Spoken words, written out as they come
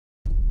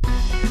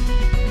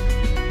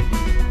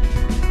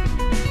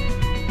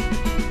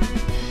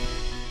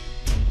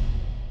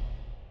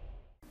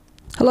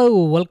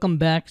Hello, welcome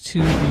back to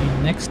the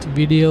next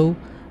video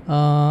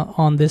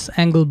on this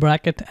angle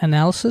bracket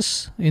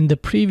analysis. In the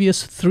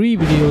previous three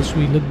videos,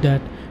 we looked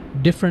at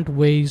different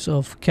ways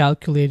of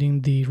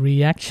calculating the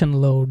reaction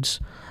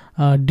loads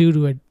due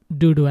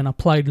to an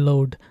applied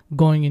load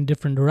going in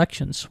different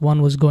directions.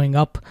 One was going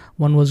up,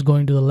 one was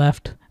going to the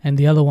left, and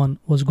the other one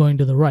was going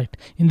to the right.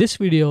 In this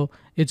video,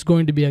 it's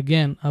going to be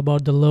again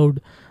about the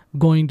load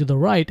going to the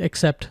right,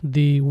 except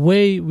the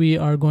way we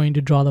are going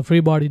to draw the free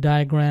body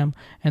diagram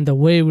and the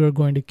way we're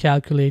going to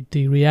calculate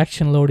the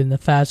reaction load in the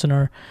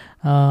fastener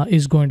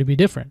is going to be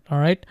different. All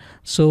right,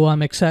 so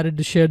I'm excited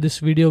to share this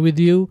video with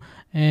you,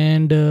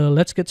 and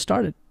let's get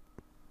started.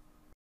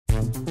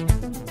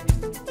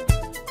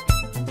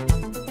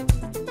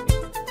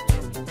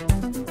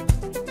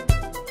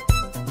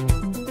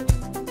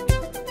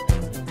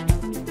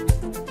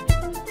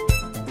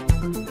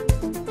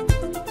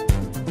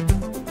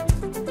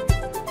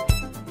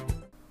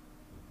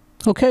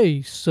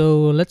 Okay,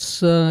 so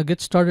let's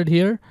get started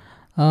here.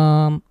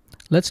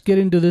 Let's get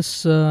into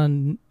this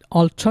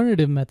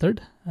alternative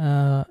method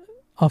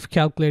of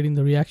calculating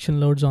the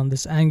reaction loads on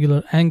this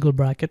angle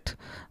bracket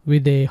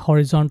with a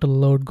horizontal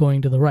load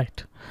going to the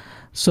right.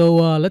 So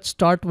let's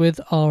start with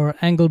our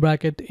angle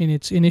bracket in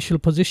its initial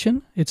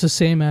position. It's the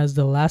same as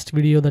the last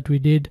video that we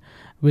did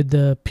with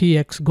the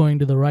PX going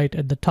to the right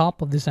at the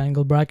top of this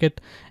angle bracket,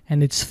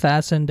 and it's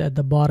fastened at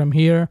the bottom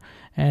here.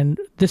 And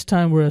this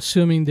time we're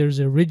assuming there's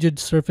a rigid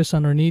surface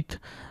underneath.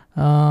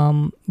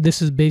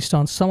 This is based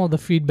on some of the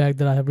feedback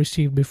that I have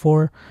received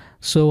before.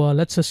 So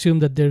let's assume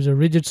that there's a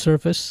rigid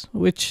surface,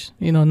 which,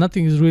 you know,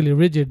 nothing is really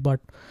rigid,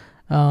 but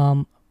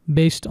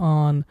based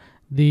on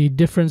the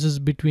differences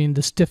between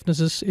the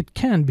stiffnesses, it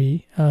can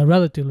be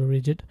relatively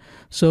rigid.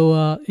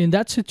 So in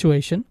that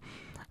situation,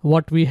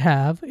 what we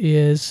have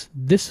is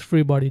this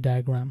free body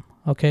diagram.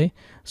 Okay,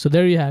 so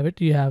there you have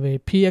it. You have a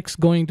PX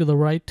going to the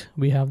right.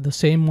 We have the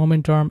same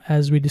moment arm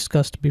as we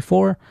discussed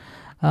before,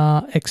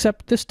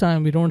 except this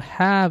time we don't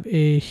have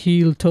a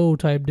heel-toe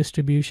type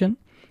distribution.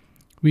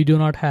 We do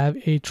not have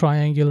a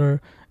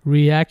triangular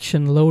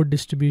reaction load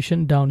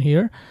distribution down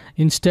here.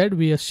 Instead,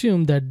 we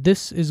assume that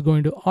this is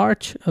going to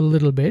arch a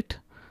little bit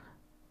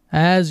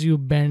as you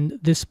bend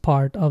this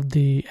part of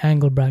the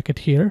angle bracket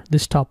here,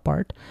 this top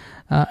part,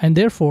 and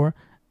therefore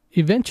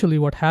eventually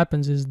what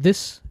happens is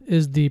this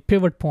is the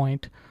pivot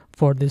point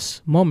for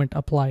this moment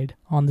applied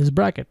on this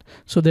bracket.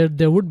 So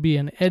there would be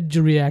an edge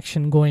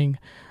reaction going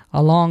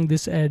along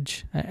this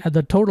edge.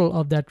 The total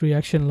of that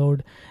reaction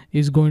load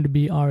is going to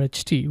be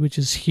RHT, which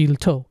is heel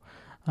toe.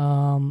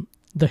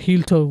 The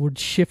heel toe would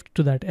shift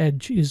to that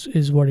edge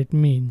is what it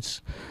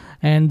means.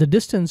 And the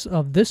distance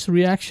of this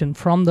reaction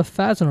from the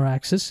fastener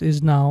axis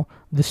is now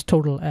this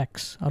total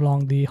X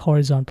along the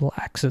horizontal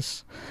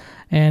axis.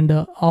 And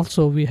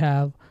also we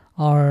have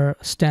our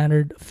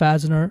standard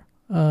fastener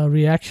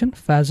reaction,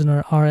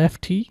 fastener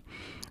RFT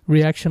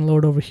reaction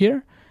load over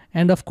here.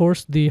 And of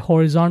course, the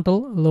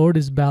horizontal load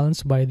is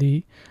balanced by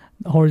the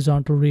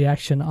horizontal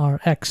reaction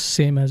Rx,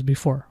 same as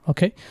before.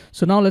 Okay,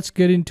 so now let's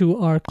get into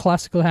our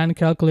classical hand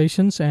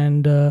calculations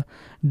and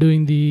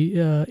doing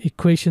the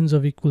equations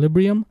of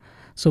equilibrium.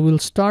 So we'll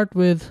start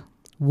with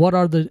what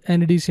are the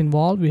entities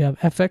involved. We have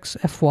Fx,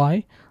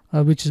 Fy,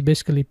 which is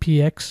basically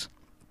Px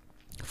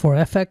for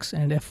Fx,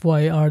 and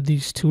Fy are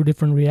these two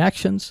different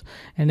reactions,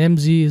 and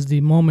Mz is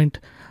the moment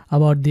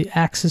about the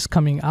axis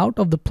coming out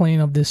of the plane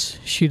of this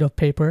sheet of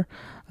paper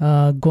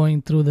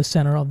going through the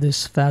center of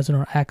this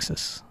fastener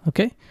axis.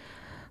 Okay,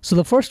 so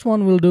the first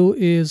one we'll do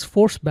is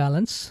force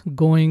balance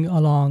going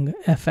along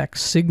Fx.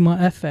 Sigma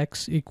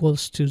Fx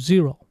equals to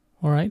 0.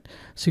 All right,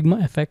 sigma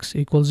Fx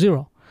equals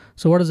 0.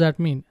 So what does that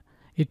mean?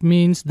 It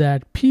means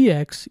that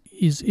Px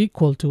is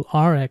equal to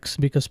Rx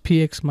because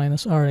Px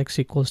minus Rx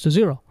equals to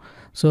 0.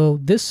 So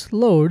this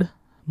load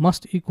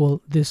must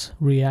equal this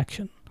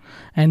reaction.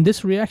 And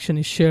this reaction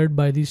is shared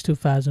by these two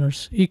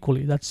fasteners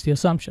equally. That's the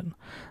assumption.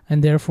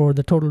 And therefore,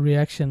 the total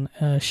reaction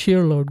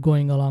shear load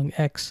going along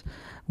X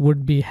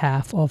would be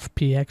half of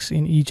Px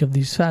in each of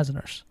these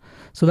fasteners.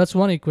 So that's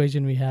one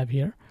equation we have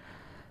here.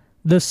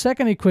 The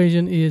second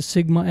equation is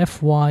sigma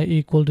Fy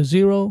equal to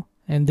 0.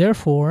 And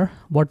therefore,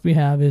 what we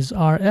have is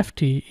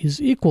RFT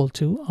is equal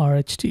to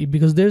RHT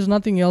because there's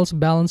nothing else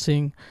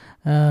balancing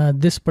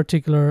this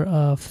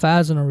particular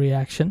fastener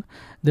reaction.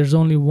 There's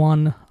only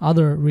one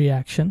other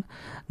reaction.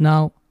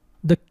 Now,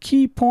 the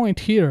key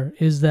point here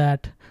is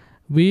that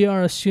we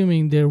are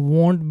assuming there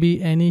won't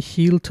be any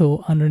heel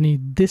toe underneath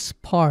this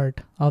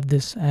part of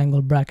this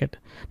angle bracket.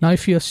 Now,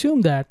 if you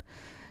assume that,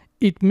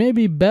 it may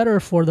be better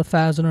for the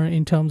fastener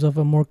in terms of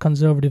a more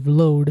conservative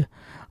load,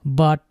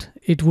 but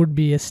it would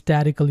be a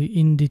statically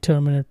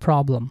indeterminate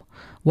problem.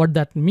 What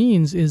that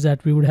means is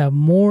that we would have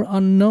more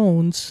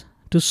unknowns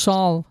to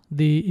solve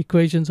the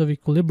equations of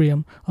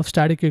equilibrium, of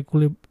static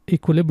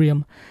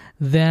equilibrium,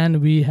 than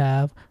we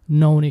have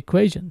known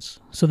equations.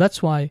 So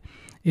that's why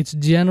it's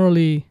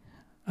generally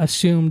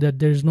assumed that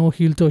there's no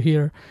heel toe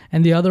here.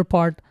 And the other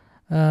part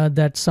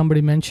that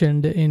somebody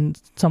mentioned in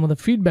some of the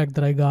feedback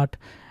that I got,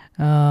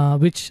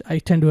 which I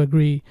tend to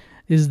agree,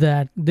 is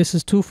that this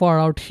is too far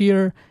out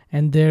here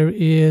and there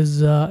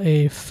is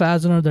a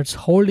fastener that's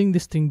holding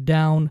this thing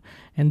down,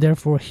 and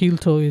therefore heel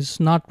toe is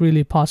not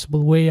really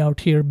possible way out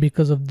here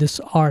because of this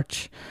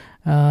arch.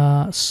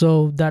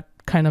 So that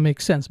kind of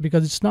makes sense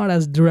because it's not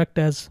as direct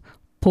as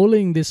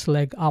pulling this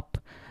leg up,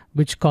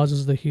 which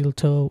causes the heel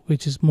toe,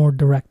 which is more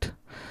direct.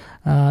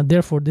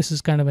 Therefore, this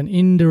is kind of an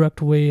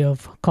indirect way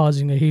of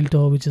causing a heel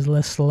toe, which is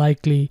less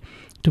likely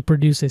to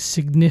produce a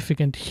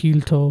significant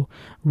heel toe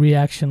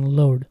reaction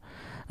load.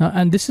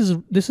 And this is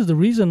the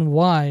reason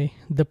why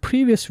the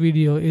previous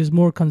video is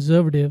more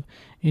conservative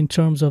in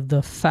terms of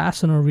the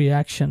fastener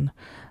reaction.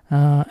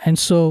 And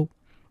so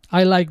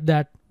I like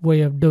that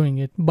way of doing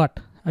it. But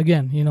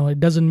again, you know, it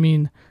doesn't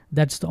mean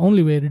that's the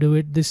only way to do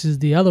it. This is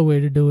the other way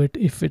to do it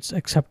if it's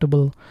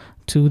acceptable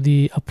to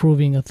the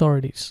approving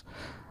authorities.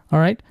 All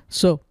right,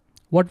 so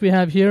what we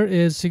have here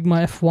is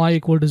sigma Fy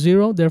equal to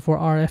 0. Therefore,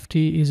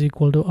 RFT is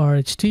equal to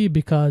RHT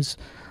because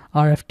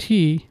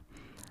RHT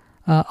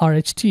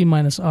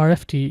minus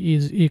RFT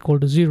is equal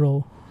to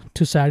 0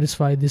 to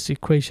satisfy this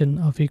equation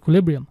of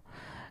equilibrium.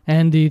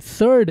 And the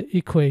third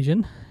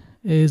equation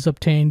is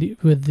obtained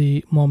with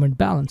the moment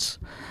balance.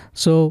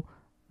 So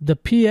the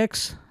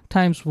Px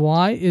times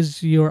y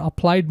is your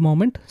applied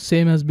moment,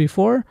 same as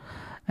before.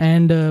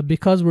 And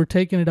because we're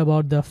taking it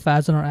about the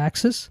fastener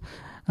axis,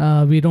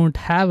 we don't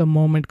have a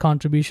moment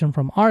contribution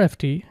from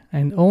RFT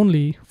and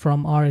only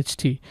from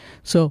RHT.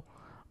 So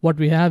what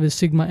we have is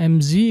sigma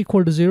mz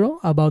equal to 0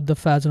 about the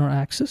fastener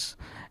axis,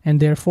 and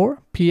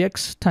therefore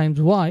Px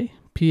times y,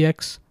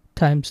 Px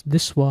times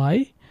this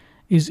y,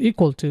 is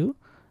equal to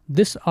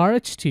this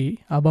RHT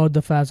about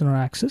the fastener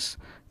axis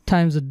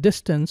times the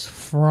distance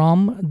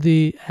from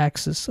the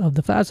axis of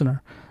the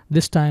fastener.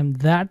 This time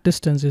that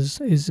distance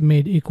is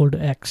made equal to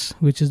x,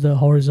 which is the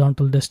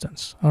horizontal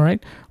distance, all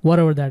right,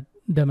 whatever that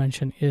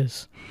dimension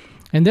is.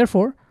 And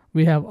therefore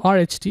we have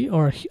RHT,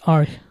 or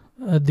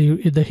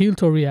the heel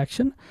toe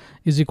reaction,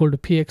 is equal to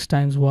Px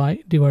times y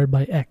divided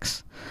by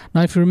x.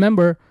 Now if you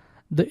remember,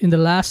 in the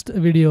last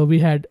video we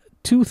had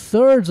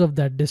 2/3 of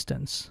that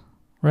distance,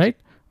 right?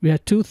 We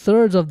had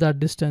 2/3 of that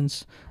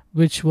distance,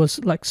 which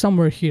was like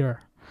somewhere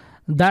here.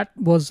 That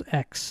was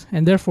x,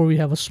 and therefore we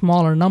have a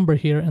smaller number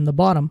here in the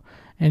bottom,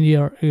 and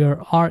your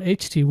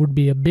RHT would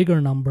be a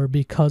bigger number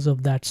because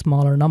of that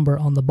smaller number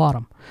on the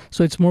bottom.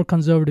 So it's more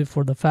conservative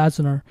for the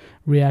fastener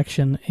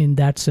reaction in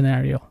that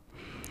scenario.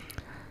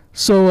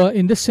 So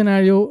in this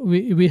scenario,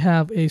 we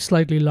have a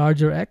slightly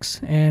larger x,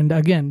 and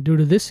again, due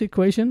to this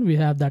equation, we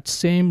have that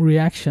same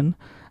reaction,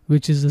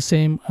 which is the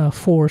same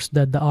force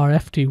that the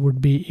RFT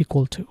would be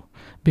equal to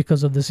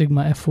because of the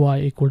sigma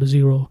Fy equal to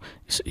 0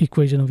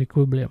 equation of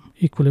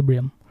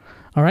equilibrium.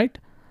 All right,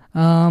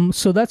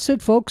 so that's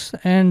it, folks.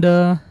 And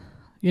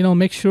you know,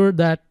 make sure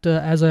that,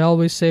 as I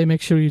always say,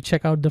 make sure you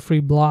check out the free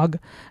blog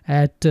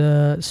at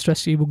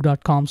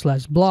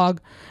stressebook.com/blog,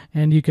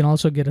 and you can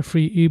also get a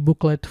free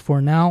e-booklet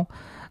for now.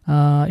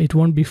 It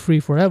won't be free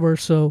forever,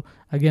 so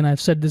again,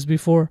 I've said this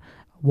before,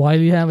 while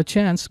you have a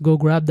chance, go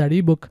grab that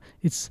ebook.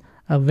 It's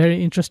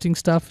very interesting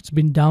stuff. It's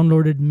been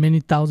downloaded many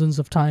thousands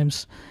of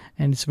times,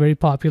 and it's very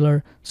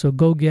popular, so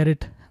go get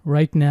it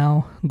right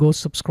now. Go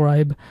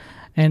subscribe.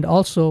 And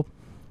also,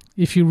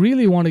 if you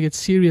really want to get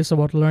serious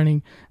about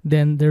learning,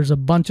 then there's a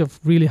bunch of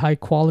really high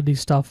quality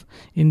stuff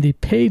in the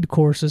paid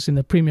courses in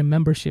the premium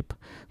membership.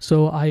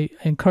 So I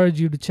encourage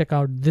you to check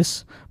out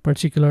this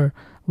particular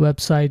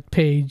website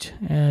page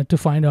to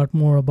find out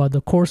more about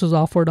the courses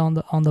offered on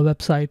the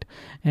website.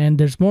 And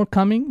there's more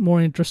coming,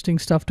 more interesting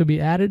stuff to be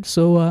added.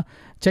 So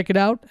check it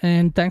out,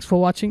 and thanks for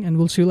watching, and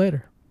we'll see you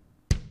later.